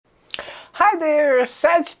Hi there,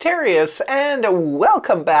 Sagittarius, and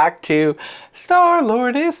welcome back to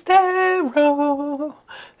Star-Lord is Tarot.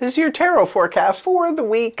 This is your tarot forecast for the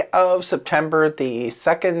week of September the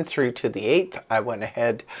 2nd through to the 8th. I went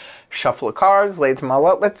ahead, shuffled the cards, laid them all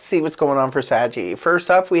out. Let's see what's going on for Saggy. First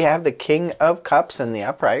up, we have the King of Cups in the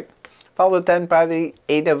upright, followed then by the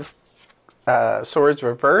Eight of Swords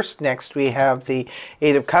reversed. Next we have the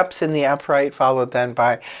Eight of Cups in the upright, followed then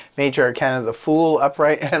by Major Arcana the Fool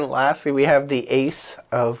upright, and lastly we have the Ace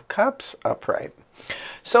of Cups upright.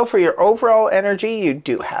 So for your overall energy, you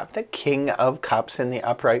do have the King of Cups in the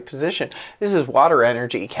upright position. This is water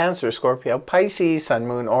energy, Cancer, Scorpio, Pisces, Sun,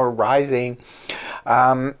 Moon, or Rising.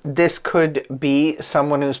 This could be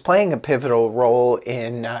someone who's playing a pivotal role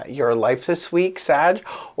in your life this week, Sag,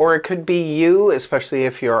 or it could be you, especially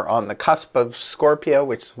if you're on the cusp of Scorpio,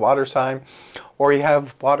 which is water sign, or you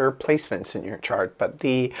have water placements in your chart. But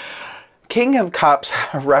the King of Cups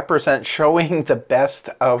represents showing the best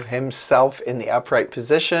of himself in the upright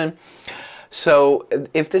position. So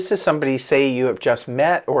if this is somebody, say, you have just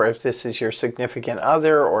met, or if this is your significant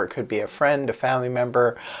other, or it could be a friend, a family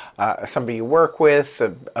member, somebody you work with,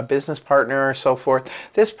 a business partner, or so forth,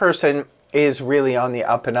 this person is really on the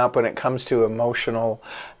up and up when it comes to emotional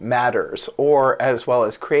matters, or as well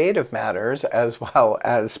as creative matters, as well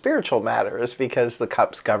as spiritual matters, because the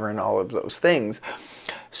cups govern all of those things.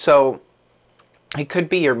 So it could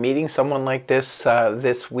be you're meeting someone like this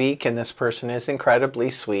this week, and this person is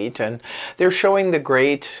incredibly sweet, and they're showing the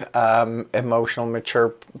great emotional,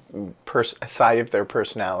 mature side of their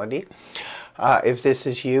personality. If this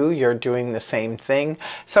is you, you're doing the same thing.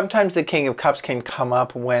 Sometimes the King of Cups can come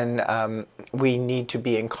up when we need to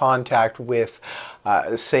be in contact with,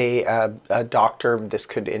 say, a doctor. This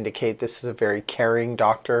could indicate this is a very caring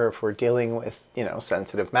doctor. If we're dealing with,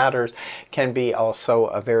 sensitive matters, can be also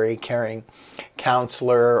a very caring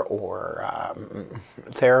counselor or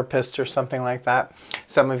therapist or something like that.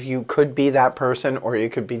 Some of you could be that person, or you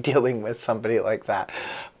could be dealing with somebody like that.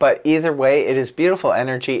 But either way, it is beautiful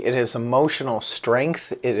energy. It is emotional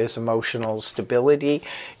strength. It is emotional stability.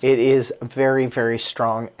 It is very, very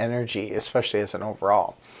strong energy, especially as an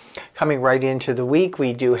overall. Coming right into the week,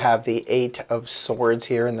 we do have the Eight of Swords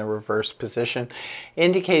here in the reverse position,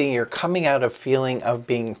 indicating you're coming out of feeling of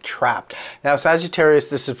being trapped. Now, Sagittarius,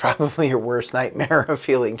 this is probably your worst nightmare of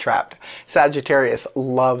feeling trapped. Sagittarius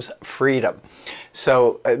loves freedom.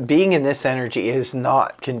 So being in this energy is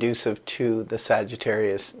not conducive to the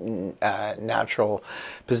Sagittarius natural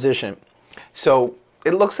position. So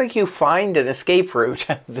it looks like you find an escape route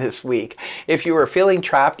this week. If you were feeling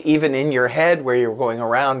trapped even in your head, where you're going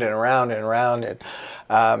around and around and around, and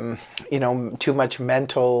too much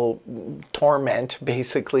mental torment,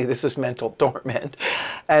 basically this is mental torment,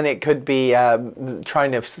 and it could be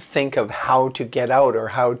trying to think of how to get out or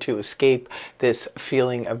how to escape this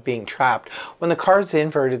feeling of being trapped. When the card's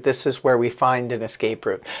inverted, this is where we find an escape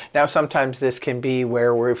route. Now, sometimes this can be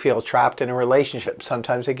where we feel trapped in a relationship.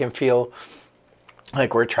 Sometimes it can feel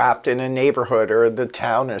like we're trapped in a neighborhood or the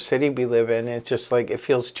town or city we live in. It's just like it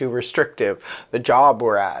feels too restrictive. The job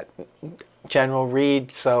we're at, general read,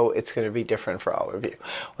 so it's going to be different for all of you.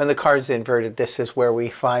 When the card's inverted, this is where we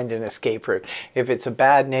find an escape route. If it's a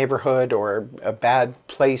bad neighborhood or a bad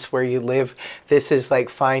place where you live, this is like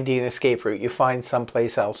finding an escape route. You find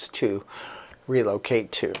someplace else to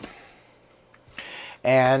relocate to.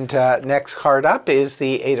 And next card up is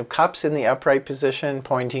the Eight of Cups in the upright position,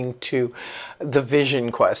 pointing to the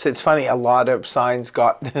vision quest. It's funny, a lot of signs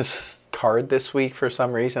got this card this week for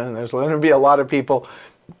some reason, and there's going to be a lot of people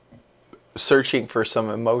searching for some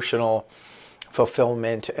emotional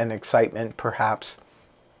fulfillment and excitement, perhaps.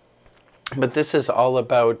 But this is all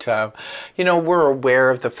about, we're aware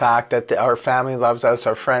of the fact that our family loves us,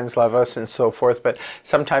 our friends love us, and so forth. But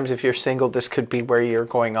sometimes if you're single, this could be where you're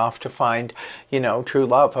going off to find, true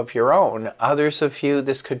love of your own. Others of you,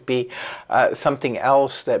 this could be something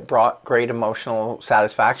else that brought great emotional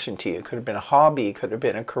satisfaction to you. It could have been a hobby, it could have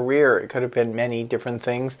been a career, it could have been many different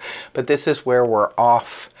things. But this is where we're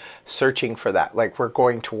off searching for that. Like we're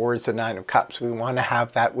going towards the Nine of Cups. We want to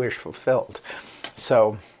have that wish fulfilled.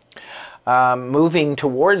 So moving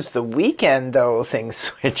towards the weekend, though, things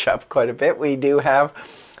switch up quite a bit. We do have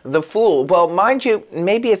the Fool. Well, mind you,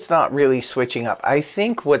 maybe it's not really switching up. I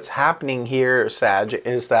think what's happening here, Sag,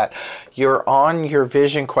 is that you're on your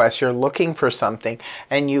vision quest, you're looking for something,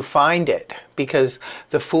 and you find it, because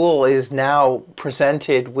the Fool is now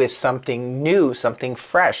presented with something new, something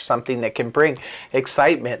fresh, something that can bring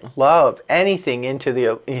excitement, love, anything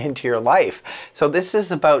into your life. So this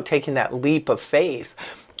is about taking that leap of faith.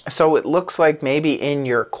 So it looks like maybe in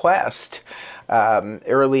your quest,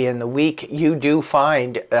 early in the week, you do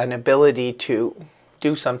find an ability to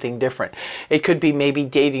do something different. It could be maybe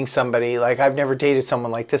dating somebody, like I've never dated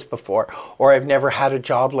someone like this before, or I've never had a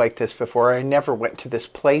job like this before, or I never went to this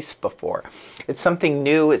place before. It's something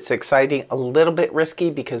new, it's exciting, a little bit risky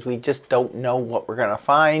because we just don't know what we're going to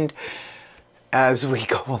find as we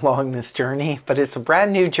go along this journey, but it's a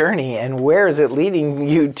brand new journey. And where is it leading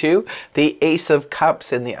you to? The Ace of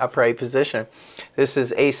Cups in the upright position. This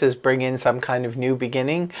is aces bring in some kind of new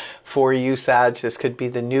beginning for you, Sag. This could be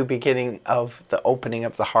the new beginning of the opening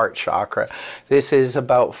of the heart chakra. This is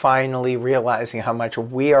about finally realizing how much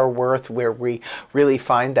we are worth, where we really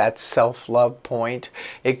find that self-love point.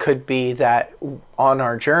 It could be that on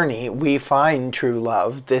our journey we find true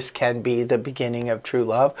love. This can be the beginning of true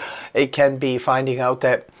love. It can be finding out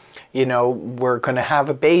that, you know, we're going to have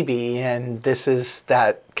a baby, and this is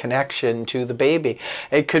that connection to the baby.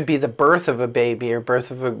 It could be the birth of a baby or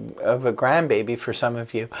birth of a grandbaby for some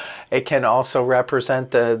of you. It can also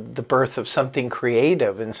represent the birth of something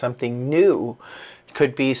creative and something new. It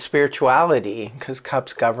could be spirituality, because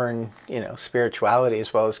cups govern, you know, spirituality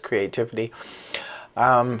as well as creativity.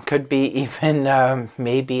 Could be even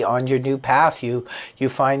maybe on your new path you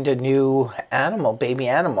find a new animal, baby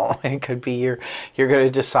animal. It could be you're going to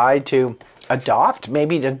decide to adopt,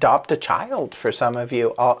 maybe to adopt a child for some of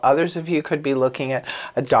you. Others of you could be looking at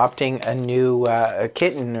adopting a new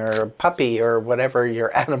kitten or a puppy or whatever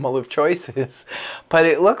your animal of choice is. But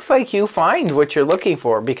it looks like you find what you're looking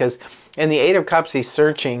for, because in the Eight of Cups he's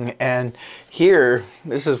searching, and here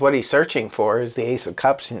this is what he's searching for, is the Ace of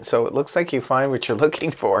Cups. And so it looks like you find what you're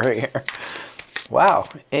looking for here. Wow,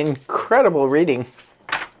 incredible reading.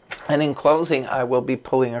 And in closing, I will be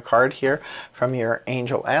pulling a card here from your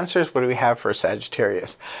angel answers. What do we have for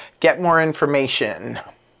Sagittarius? Get more information.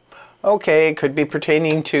 Okay, it could be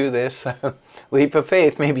pertaining to this leap of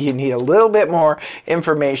faith. Maybe you need a little bit more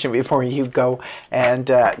information before you go and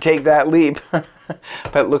take that leap.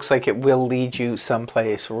 But it looks like it will lead you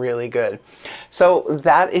someplace really good. So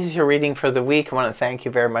that is your reading for the week. I want to thank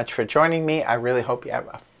you very much for joining me. I really hope you have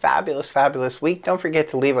a fabulous, fabulous week. Don't forget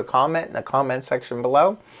to leave a comment in the comment section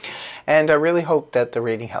below. And I really hope that the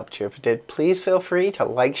reading helped you. If it did, please feel free to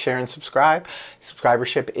like, share, and subscribe.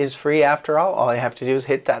 Subscribership is free after all. All you have to do is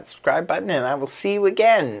hit that subscribe button, and I will see you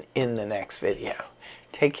again in the next video.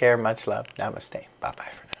 Take care. Much love. Namaste. Bye-bye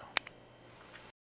for now.